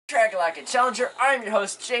Crack-a-Lack Challenger. I'm your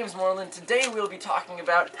host, James Morelan. Today we'll be talking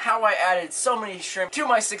about how I added so many shrimp to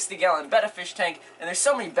my 60-gallon Betta fish tank, and there's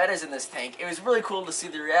so many Bettas in this tank. It was really cool to see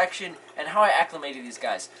the reaction and how I acclimated these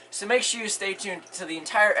guys. So make sure you stay tuned to the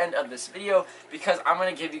entire end of this video, because I'm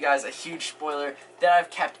going to give you guys a huge spoiler that I've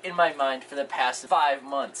kept in my mind for the past 5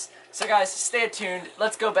 months. So guys, stay tuned.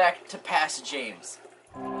 Let's go back to past James.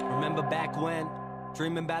 Remember back when,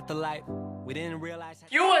 dreaming about the life we didn't realize.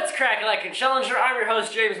 Yo, what's Crack-a-Lack Challenger? I'm your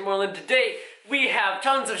host, James Moreland. Today, we have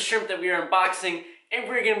tons of shrimp that we are unboxing, and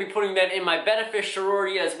we're going to be putting them in my Betta fish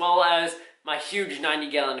sorority as well as my huge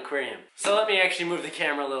 90-gallon aquarium. So let me actually move the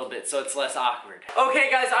camera a little bit so it's less awkward. Okay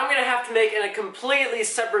guys, I'm going to have to make a completely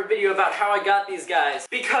separate video about how I got these guys,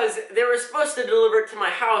 because they were supposed to deliver it to my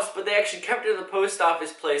house, but they actually kept it at the post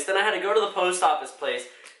office place. Then I had to go to the post office place.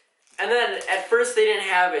 And then, at first they didn't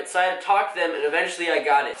have it, so I had to talk to them, and eventually I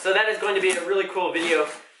got it. So that is going to be a really cool video.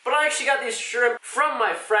 But I actually got these shrimp from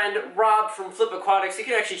my friend, Rob from Flip Aquatics. You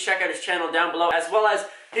can actually check out his channel down below, as well as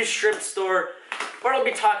his shrimp store. But I'll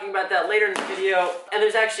be talking about that later in the video. And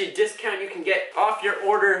there's actually a discount you can get off your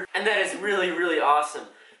order, and that is really, really awesome.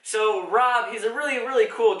 So Rob, he's a really, really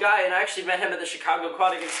cool guy, and I actually met him at the Chicago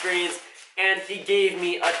Aquatic Experience, and he gave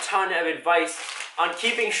me a ton of advice on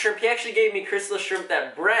keeping shrimp. He actually gave me chrysalis shrimp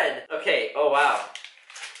that bred. Okay, oh wow.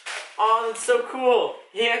 Oh, that's so cool.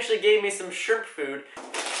 He actually gave me some shrimp food.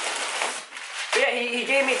 But yeah, he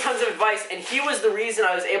gave me tons of advice, and he was the reason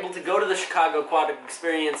I was able to go to the Chicago Aquatic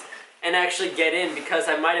Experience and actually get in, because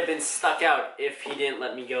I might have been stuck out if he didn't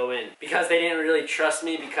let me go in. Because they didn't really trust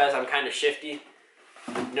me because I'm kind of shifty.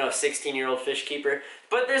 You know, a 16-year-old fish keeper.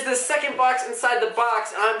 But there's this second box inside the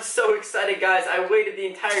box, and I'm so excited, guys. I waited the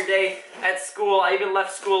entire day at school. I even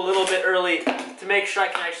left school a little bit early to make sure I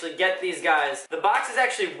can actually get these guys. The box is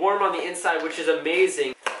actually warm on the inside, which is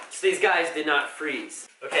amazing. So these guys did not freeze.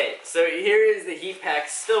 Okay, so here is the heat pack,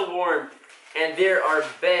 still warm, and there are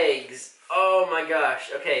bags. Oh my gosh,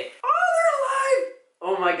 okay. Oh, they're alive!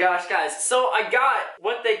 Oh my gosh, guys. So I got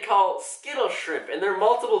what they call Skittle shrimp, and they're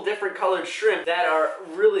multiple different colored shrimp that are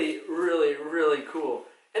really, really, really cool.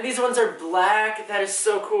 And these ones are black. That is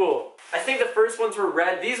so cool. I think the first ones were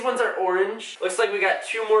red. These ones are orange. Looks like we got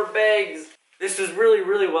 2 more bags. This was really,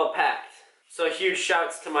 really well packed. So huge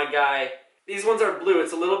shouts to my guy. These ones are blue.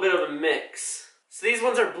 It's a little bit of a mix. So these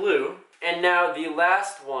ones are blue. And now the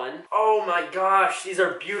last one. Oh my gosh, these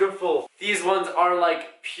are beautiful. These ones are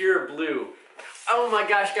like pure blue. Oh my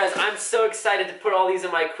gosh, guys, I'm so excited to put all these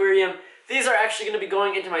in my aquarium. These are actually going to be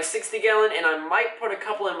going into my 60-gallon, and I might put a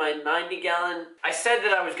couple in my 90-gallon. I said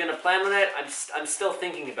that I was going to plan on it. I'm still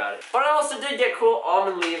thinking about it. But I also did get cool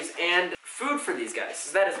almond leaves and food for these guys.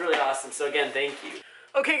 So that is really awesome. So again, thank you.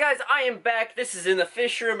 Okay, guys, I am back. This is in the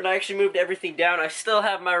fish room, and I actually moved everything down. I still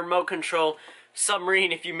have my remote control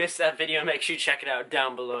submarine. If you missed that video, make sure you check it out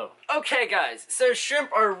down below. Okay, guys, so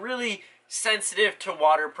shrimp are really sensitive to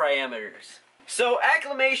water parameters. So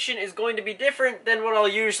acclimation is going to be different than what I'll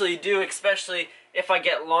usually do, especially if I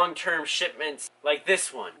get long-term shipments like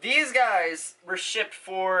this one. These guys were shipped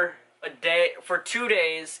for 2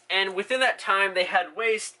 days, and within that time they had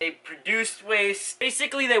waste, they produced waste.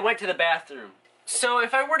 Basically, they went to the bathroom. So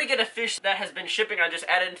if I were to get a fish that has been shipping, I just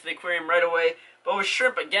add it into the aquarium right away. But with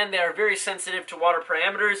shrimp, again, they are very sensitive to water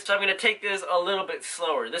parameters, so I'm going to take this a little bit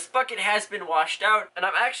slower. This bucket has been washed out, and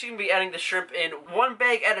I'm actually going to be adding the shrimp in 1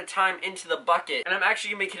 bag at a time into the bucket. And I'm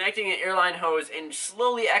actually going to be connecting an airline hose and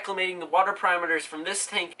slowly acclimating the water parameters from this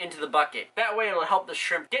tank into the bucket. That way it'll help the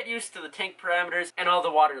shrimp get used to the tank parameters and all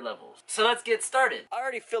the water levels. So let's get started. I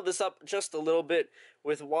already filled this up just a little bit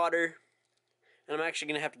with water. And I'm actually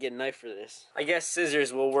going to have to get a knife for this. I guess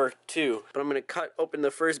scissors will work too. But I'm going to cut open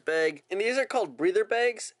the first bag. And these are called breather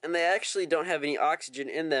bags. And they actually don't have any oxygen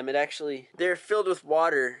in them. They're filled with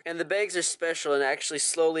water. And the bags are special and actually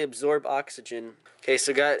slowly absorb oxygen. Okay,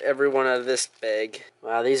 so got everyone out of this bag.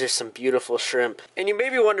 Wow, these are some beautiful shrimp. And you may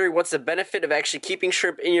be wondering what's the benefit of actually keeping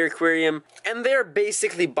shrimp in your aquarium. And they're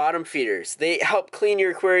basically bottom feeders. They help clean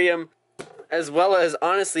your aquarium, as well as,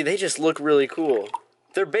 honestly, they just look really cool.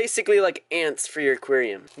 They're basically like ants for your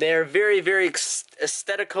aquarium. They are very, very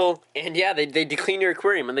aesthetical, and yeah, they clean your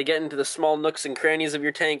aquarium, and they get into the small nooks and crannies of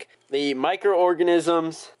your tank. They eat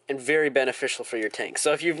microorganisms, and very beneficial for your tank.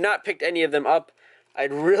 So if you've not picked any of them up,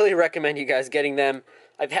 I'd really recommend you guys getting them.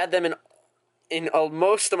 I've had them in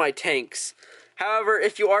most of my tanks. However,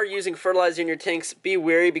 if you are using fertilizer in your tanks, be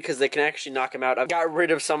wary because they can actually knock them out. I've got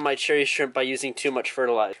rid of some of my cherry shrimp by using too much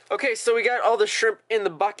fertilizer. Okay, so we got all the shrimp in the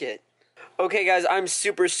bucket. Okay guys, I'm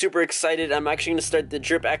super excited. I'm actually going to start the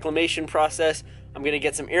drip acclimation process. I'm going to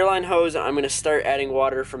get some airline hose, and I'm going to start adding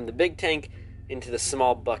water from the big tank into the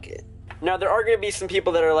small bucket. Now there are going to be some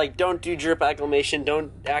people that are like, don't do drip acclimation,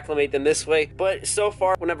 don't acclimate them this way, but so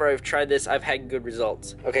far whenever I've tried this, I've had good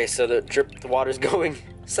results. Okay, so the water's going.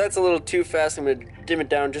 So that's a little too fast. I'm going to dim it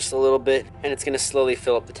down just a little bit, and it's going to slowly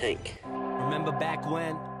fill up the tank. Remember back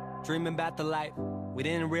when, dreaming about the life, we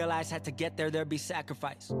didn't realize had to get there'd be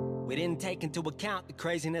sacrifice. We didn't take into account the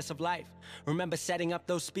craziness of life. Remember setting up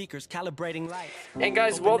those speakers, calibrating life. And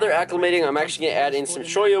guys, while they're acclimating, I'm actually going to add in some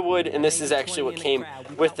shoyu wood, and this is actually what came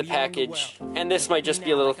with the package. And this might just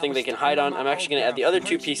be a little thing they can hide on. I'm actually going to add the other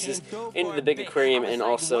 2 pieces into the big aquarium and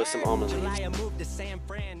also some almond leaves.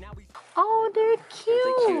 Oh, they're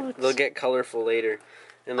cute. They'll get colorful later,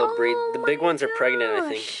 and they'll breed. The big ones are pregnant, I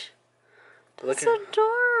think. That's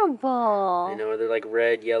adorable. I know, they're like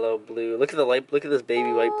red, yellow, blue. Look at the light. Look at those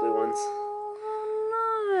baby white blue ones.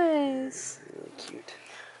 Oh, nice. Really cute.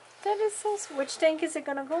 That is so sweet. Which tank is it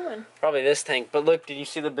gonna go in? Probably this tank. But look, did you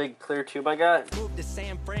see the big clear tube I got?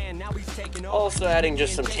 Also adding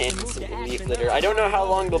just some leaf litter. I don't know how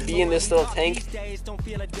long they'll be in this little tank,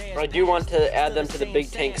 but I do want to add them to the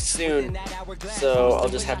big tank soon, so I'll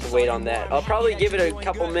just have to wait on that. I'll probably give it a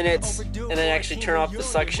couple minutes and then actually turn off the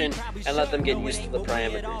suction and let them get used to the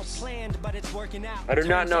parameters. I do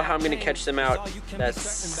not know how I'm going to catch them out.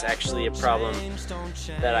 That's actually a problem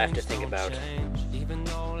that I have to think about.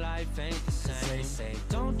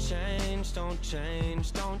 Don't change, don't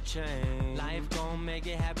change, don't change. Life gon' make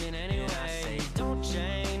it happen anyway. Don't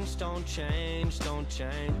change, don't change, don't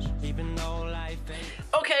change. Even though life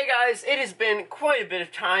ain't. Okay guys, it has been quite a bit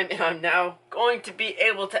of time, and I'm now going to be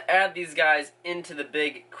able to add these guys into the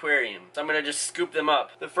big aquarium. So I'm gonna just scoop them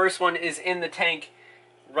up. The first one is in the tank,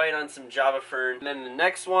 right on some Java fern. And then the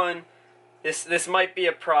next one, this might be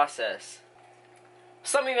a process.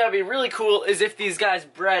 Something that would be really cool is if these guys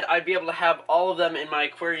bred, I'd be able to have all of them in my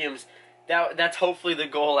aquariums. That's hopefully the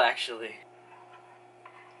goal, actually.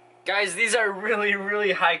 Guys, these are really,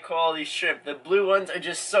 really high quality shrimp. The blue ones are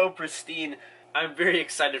just so pristine. I'm very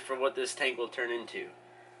excited for what this tank will turn into.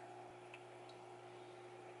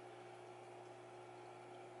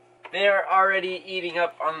 They are already eating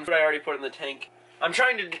up on what I already put in the tank. I'm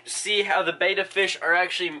trying to see how the betta fish are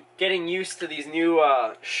actually getting used to these new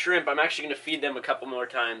shrimp. I'm actually going to feed them a couple more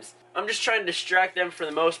times. I'm just trying to distract them for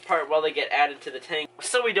the most part while they get added to the tank,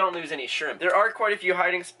 so we don't lose any shrimp. There are quite a few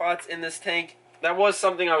hiding spots in this tank. That was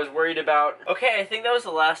something I was worried about. Okay, I think that was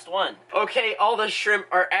the last one. Okay, all the shrimp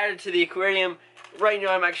are added to the aquarium. Right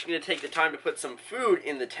now I'm actually going to take the time to put some food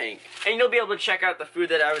in the tank. And you'll be able to check out the food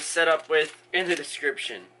that I was set up with in the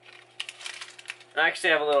description. I actually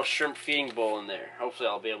have a little shrimp feeding bowl in there. Hopefully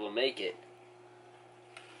I'll be able to make it.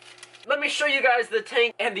 Let me show you guys the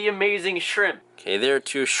tank and the amazing shrimp. Okay, there are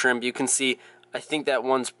 2 shrimp. You can see, I think that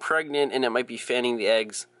one's pregnant and it might be fanning the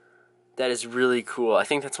eggs. That is really cool. I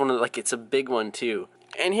think that's one of the, it's a big one too.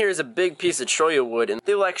 And here's a big piece of shoyu wood, and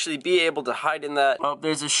they'll actually be able to hide in that. Oh,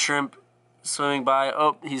 there's a shrimp swimming by.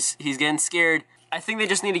 Oh, he's getting scared. I think they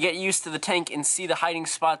just need to get used to the tank and see the hiding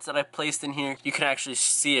spots that I've placed in here. You can actually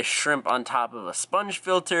see a shrimp on top of a sponge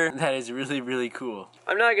filter. That is really, really cool.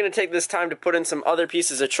 I'm now going to take this time to put in some other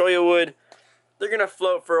pieces of shoyu wood. They're going to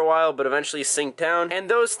float for a while, but eventually sink down. And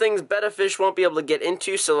those things betta fish won't be able to get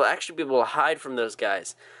into, so they'll actually be able to hide from those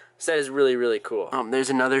guys. So that is really, really cool. There's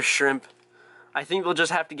another shrimp. I think they'll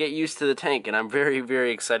just have to get used to the tank, and I'm very,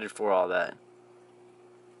 very excited for all that.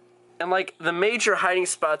 And the major hiding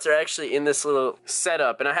spots are actually in this little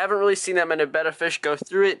setup, and I haven't really seen that many betta fish go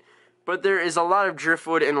through it, but there is a lot of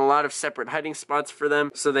driftwood and a lot of separate hiding spots for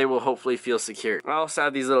them, so they will hopefully feel secure. I also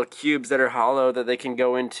have these little cubes that are hollow that they can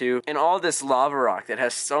go into, and all this lava rock that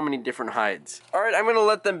has so many different hides. Alright, I'm going to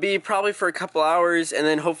let them be probably for a couple hours, and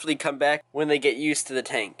then hopefully come back when they get used to the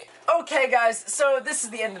tank. Okay guys, so this is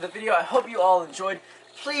the end of the video. I hope you all enjoyed.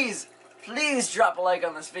 Please drop a like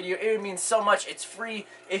on this video. It would mean so much. It's free.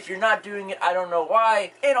 If you're not doing it, I don't know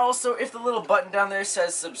why. And also, if the little button down there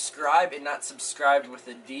says subscribe and not subscribed with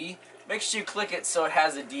a D, make sure you click it so it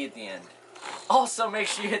has a D at the end. Also, make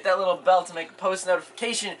sure you hit that little bell to make a post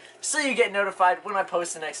notification so you get notified when I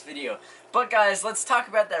post the next video. But guys, let's talk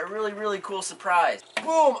about that really, really cool surprise.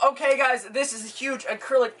 Boom! Okay guys, this is a huge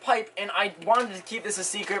acrylic pipe, and I wanted to keep this a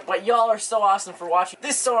secret, but y'all are so awesome for watching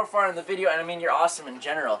this so far in the video, and I mean you're awesome in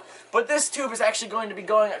general. But this tube is actually going to be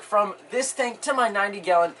going from this tank to my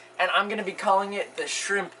 90-gallon, and I'm going to be calling it the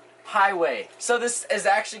Shrimp Highway. So this is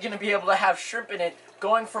actually going to be able to have shrimp in it,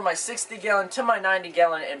 going from my 60-gallon to my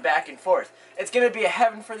 90-gallon and back and forth. It's going to be a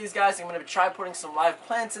heaven for these guys. I'm going to try putting some live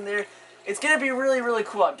plants in there, it's going to be really, really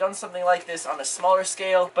cool. I've done something like this on a smaller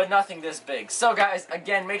scale, but nothing this big. So guys,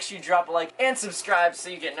 again, make sure you drop a like and subscribe so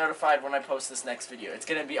you get notified when I post this next video. It's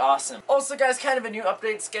going to be awesome. Also guys, kind of a new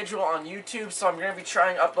update schedule on YouTube, so I'm going to be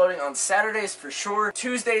trying uploading on Saturdays for sure,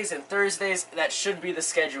 Tuesdays and Thursdays. That should be the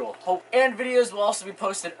schedule. And videos will also be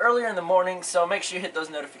posted earlier in the morning, so make sure you hit those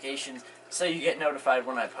notifications so you get notified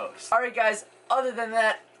when I post. Alright guys, other than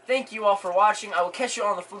that, thank you all for watching. I will catch you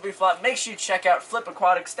all on the Flippy Flop. Make sure you check out Flip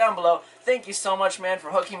Aquatics down below. Thank you so much, man,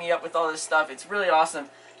 for hooking me up with all this stuff. It's really awesome.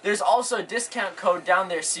 There's also a discount code down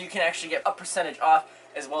there so you can actually get a percentage off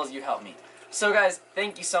as well as you help me. So guys,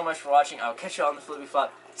 thank you so much for watching. I'll catch you all on the Flippy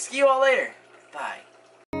Flop. See you all later. Bye.